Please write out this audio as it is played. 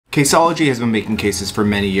CASEOLOGY has been making cases for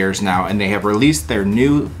many years now, and they have released their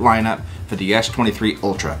new lineup for the S23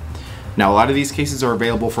 Ultra. Now, a lot of these cases are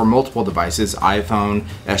available for multiple devices, iPhone,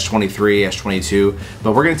 S23, S22,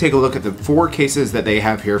 but we're going to take a look at the 4 cases that they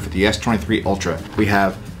have here for the S23 Ultra. We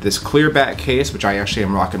have this clear back case, which I actually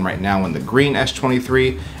am rocking right now in the green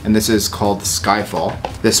S23, and this is called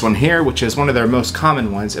Skyfall. This one here, which is one of their most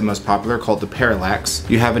common ones and most popular, called the Parallax.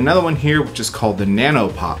 You have another one here, which is called the Nano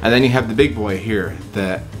Pop, and then you have the big boy here,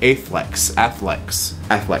 the Athlex.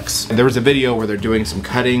 And there was a video where they're doing some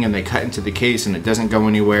cutting and they cut into the case and it doesn't go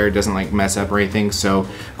anywhere, it doesn't like mess up or anything, so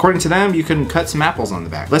according to them, you can cut some apples on the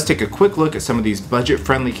back. Let's take a quick look at some of these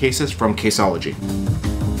budget-friendly cases from CASEOLOGY.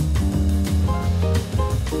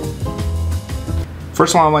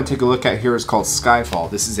 First one I want to take a look at here is called Skyfall.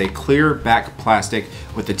 This is a clear back plastic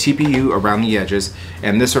with the TPU around the edges,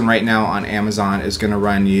 and this one right now on Amazon is going to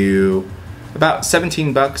run you about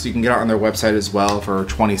 17 bucks. You can get it on their website as well for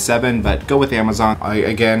 27, but go with Amazon.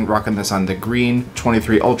 Again, rocking this on the green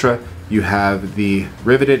 23 Ultra. You have the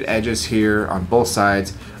riveted edges here on both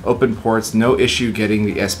sides, open ports, no issue getting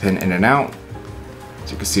the S Pen in and out.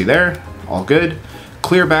 As you can see there, all good.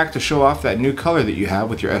 Clear back to show off that new color that you have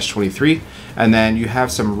with your S23, and then you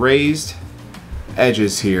have some raised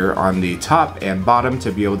edges here on the top and bottom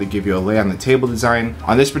to be able to give you a lay on the table design.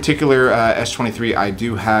 On this particular S23, I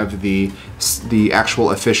do have the actual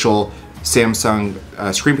official Samsung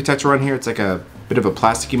screen protector on here. It's like a bit of a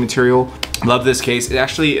plasticky material. Love this case. It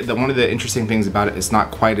actually, one of the interesting things about it is not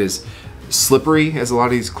quite as slippery as a lot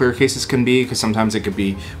of these clear cases can be, because sometimes it could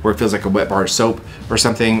be where it feels like a wet bar of soap or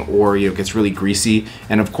something, or it gets really greasy,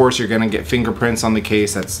 and of course you're gonna get fingerprints on the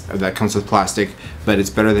case. That comes with plastic, but it's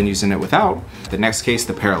better than using it without. The next case,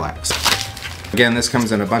 the Parallax. Again, this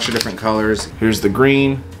comes in a bunch of different colors. Here's the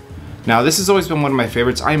green. Now, this has always been one of my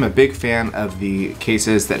favorites. I am a big fan of the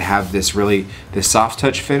cases that have this soft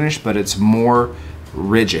touch finish, but it's more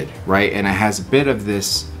rigid, right? And it has a bit of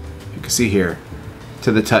this, you can see here,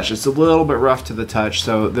 to the touch. It's a little bit rough to the touch,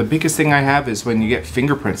 so the biggest thing I have is when you get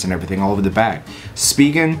fingerprints and everything all over the bag.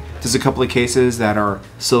 Spigen does a couple of cases that are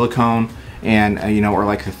silicone and or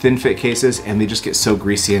like the thin fit cases, and they just get so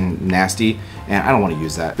greasy and nasty, and I don't want to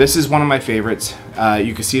use that. This is one of my favorites.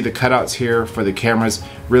 You can see the cutouts here for the cameras,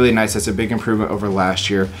 really nice. That's a big improvement over last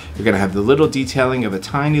year. You're gonna have the little detailing of a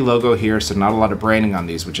tiny logo here, so not a lot of branding on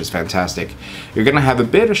these, which is fantastic. You're gonna have a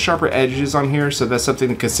bit of sharper edges on here, so that's something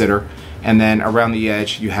to consider. And then around the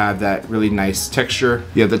edge, you have that really nice texture.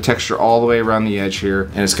 You have the texture all the way around the edge here,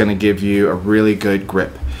 and it's gonna give you a really good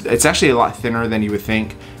grip. It's actually a lot thinner than you would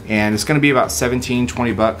think, and it's gonna be about 17,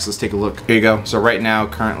 20 bucks. Let's take a look. Here you go. So right now,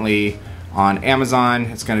 currently on Amazon,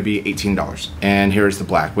 it's gonna be $18. And here's the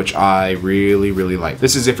black, which I really, really like.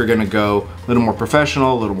 This is if you're gonna go a little more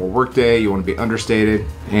professional, a little more workday, you wanna be understated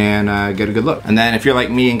and get a good look. And then if you're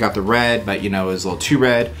like me and got the red, but it was a little too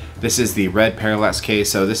red, this is the red Parallax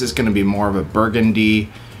case. So this is gonna be more of a burgundy,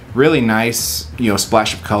 really nice,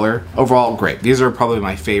 splash of color. Overall, great. These are probably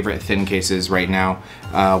my favorite thin cases right now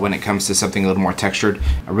when it comes to something a little more textured.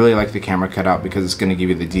 I really like the camera cutout because it's gonna give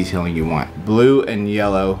you the detailing you want. Blue and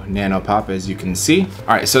yellow Nano Pop, as you can see.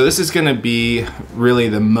 All right, so this is gonna be really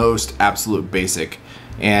the most absolute basic.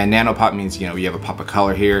 And Nano Pop means, you have a pop of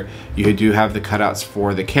color here. You do have the cutouts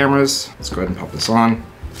for the cameras. Let's go ahead and pop this on.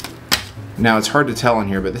 Now, it's hard to tell on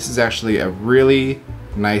here, but this is actually a really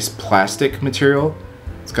nice plastic material.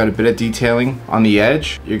 It's got a bit of detailing on the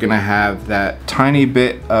edge. You're gonna have that tiny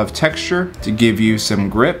bit of texture to give you some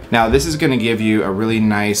grip. Now, this is gonna give you a really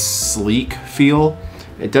nice, sleek feel.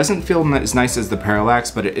 It doesn't feel as nice as the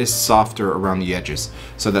Parallax, but it is softer around the edges.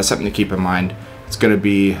 So that's something to keep in mind. It's gonna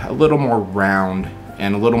be a little more round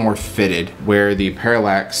and a little more fitted, where the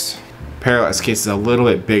Parallax case is a little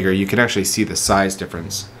bit bigger. You can actually see the size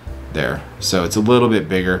difference there. So it's a little bit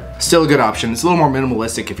bigger. Still a good option. It's a little more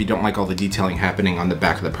minimalistic if you don't like all the detailing happening on the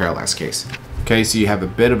back of the Parallax case. Okay, so you have a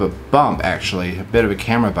bit of a bump, actually, a bit of a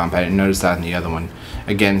camera bump. I didn't notice that in the other one.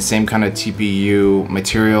 Again, same kind of TPU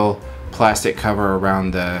material, plastic cover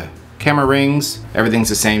around the camera rings. Everything's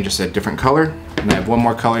the same, just a different color. And I have one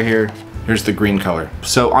more color here. Here's the green color.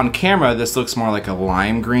 So on camera, this looks more like a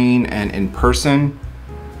lime green, and in person,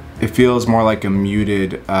 it feels more like a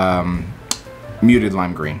muted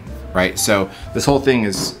lime green. Right, so this whole thing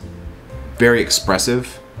is very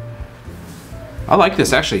expressive. I like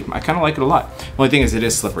this, actually. I kind of like it a lot. The only thing is it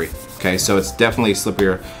is slippery. Okay, so it's definitely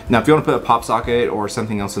slipperier. Now, if you want to put a pop socket or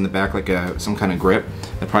something else in the back, like some kind of grip,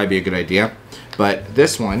 that'd probably be a good idea. But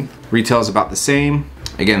this one retails about the same.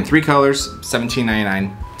 Again, 3 colors,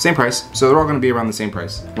 $17.99. Same price, so they're all gonna be around the same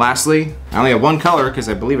price. Lastly, I only have one color because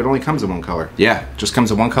I believe it only comes in one color. Yeah, just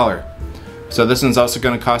comes in one color. So this one's also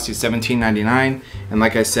going to cost you $17.99, and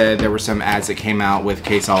like I said, there were some ads that came out with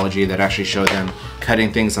CASEOLOGY that actually showed them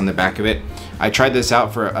cutting things on the back of it. I tried this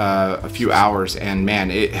out for a few hours, and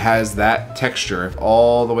man, it has that texture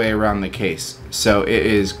all the way around the case. So it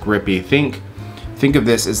is grippy. Think of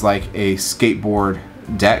this as like a skateboard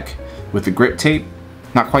deck with the grip tape.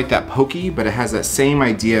 Not quite that pokey, but it has that same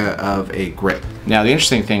idea of a grip. Now the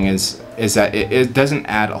interesting thing is that it doesn't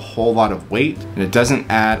add a whole lot of weight, and it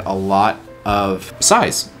doesn't add a lot of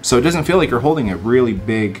size. So it doesn't feel like you're holding a really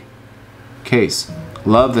big case.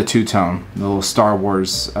 Love the two-tone, the little Star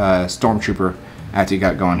Wars Stormtrooper act you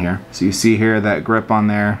got going here. So you see here that grip on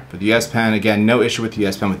there. But the S Pen, again, no issue with the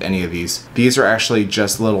S Pen with any of these. These are actually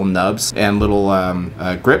just little nubs and little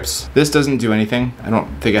grips. This doesn't do anything. I don't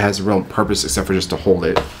think it has a real purpose except for just to hold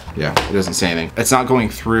it. Yeah, it doesn't say anything. It's not going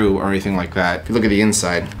through or anything like that. If you look at the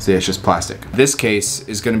inside, see, it's just plastic. This case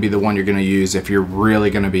is gonna be the one you're gonna use if you're really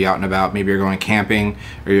gonna be out and about. Maybe you're going camping,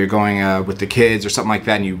 or you're going with the kids or something like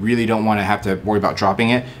that, and you really don't wanna have to worry about dropping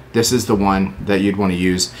it. This is the one that you'd wanna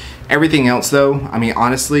use. Everything else though, I mean,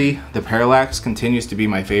 honestly, the Parallax continues to be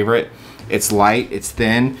my favorite. It's light, it's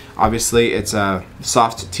thin. Obviously, it's a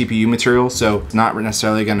soft TPU material, so it's not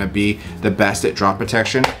necessarily gonna be the best at drop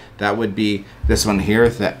protection. That would be this one here,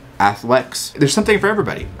 the Athlex. There's something for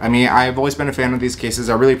everybody. I mean, I've always been a fan of these cases.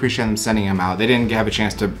 I really appreciate them sending them out. They didn't have a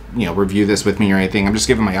chance to, you know, review this with me or anything. I'm just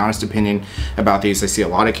giving my honest opinion about these. I see a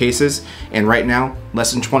lot of cases, and right now,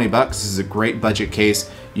 less than 20 bucks. This is a great budget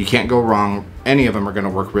case. You can't go wrong. Any of them are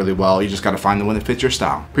gonna work really well. You just gotta find the one that fits your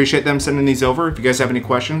style. Appreciate them sending these over. If you guys have any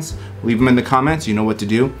questions, leave them in the comments. You know what to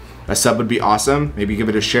do. A sub would be awesome. Maybe give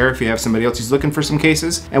it a share if you have somebody else who's looking for some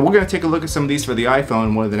cases. And we're gonna take a look at some of these for the iPhone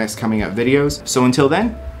in one of the next coming up videos. So until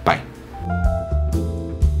then,